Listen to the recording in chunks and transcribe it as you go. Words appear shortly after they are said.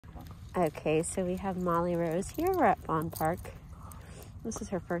Okay, so we have Molly Rose here. We're at Fawn Park. This is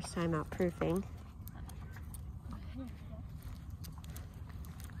her first time out proofing.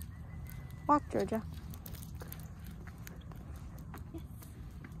 Walk, Georgia.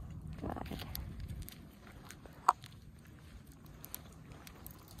 Good.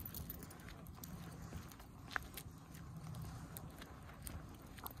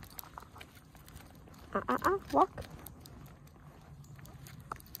 Walk.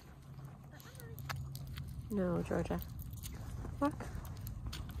 No, Georgia. Walk.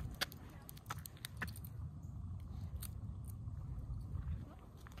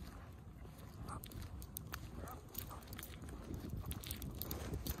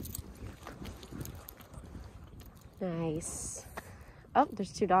 Nice. Oh,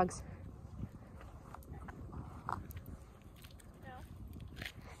 there's two dogs.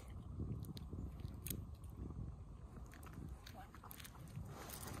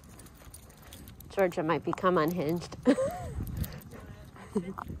 Georgia might become unhinged.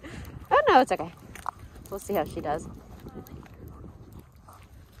 Oh no, it's okay. We'll see how she does.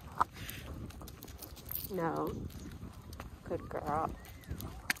 No. Good girl.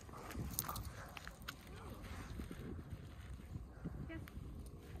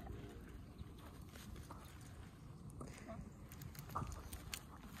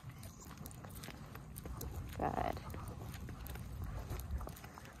 Good.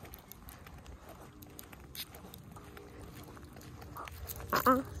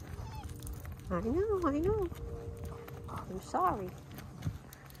 I know. I'm sorry.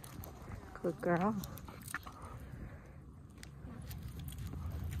 Good girl.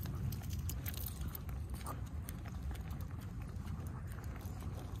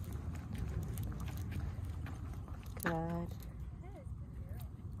 Good.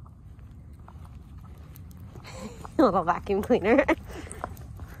 Little vacuum cleaner.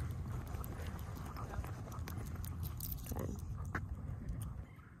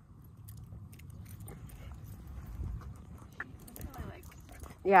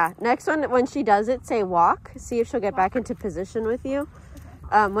 Yeah, next one, when she does it, say walk. See if she'll get back into position with you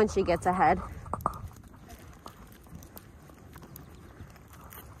when she gets ahead.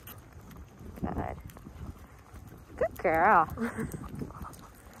 Good. Good girl.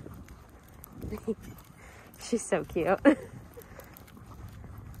 She's so cute.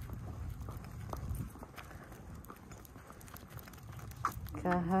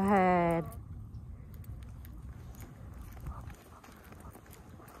 Good.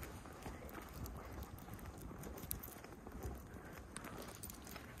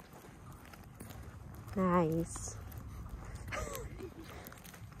 Nice.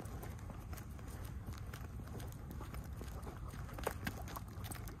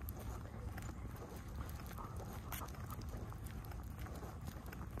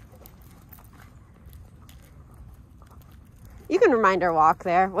 You can remind her walk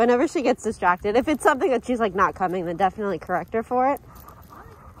there whenever she gets distracted. If it's something that she's like not coming, then definitely correct her for it.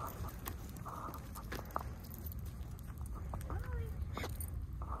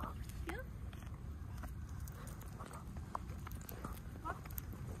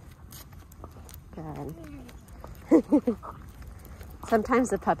 Good. Sometimes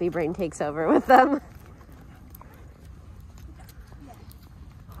the puppy brain takes over with them.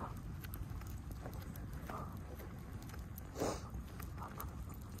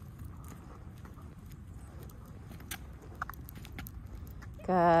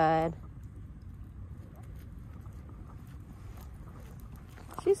 Good.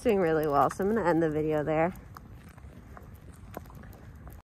 She's doing really well, so I'm going to end the video there.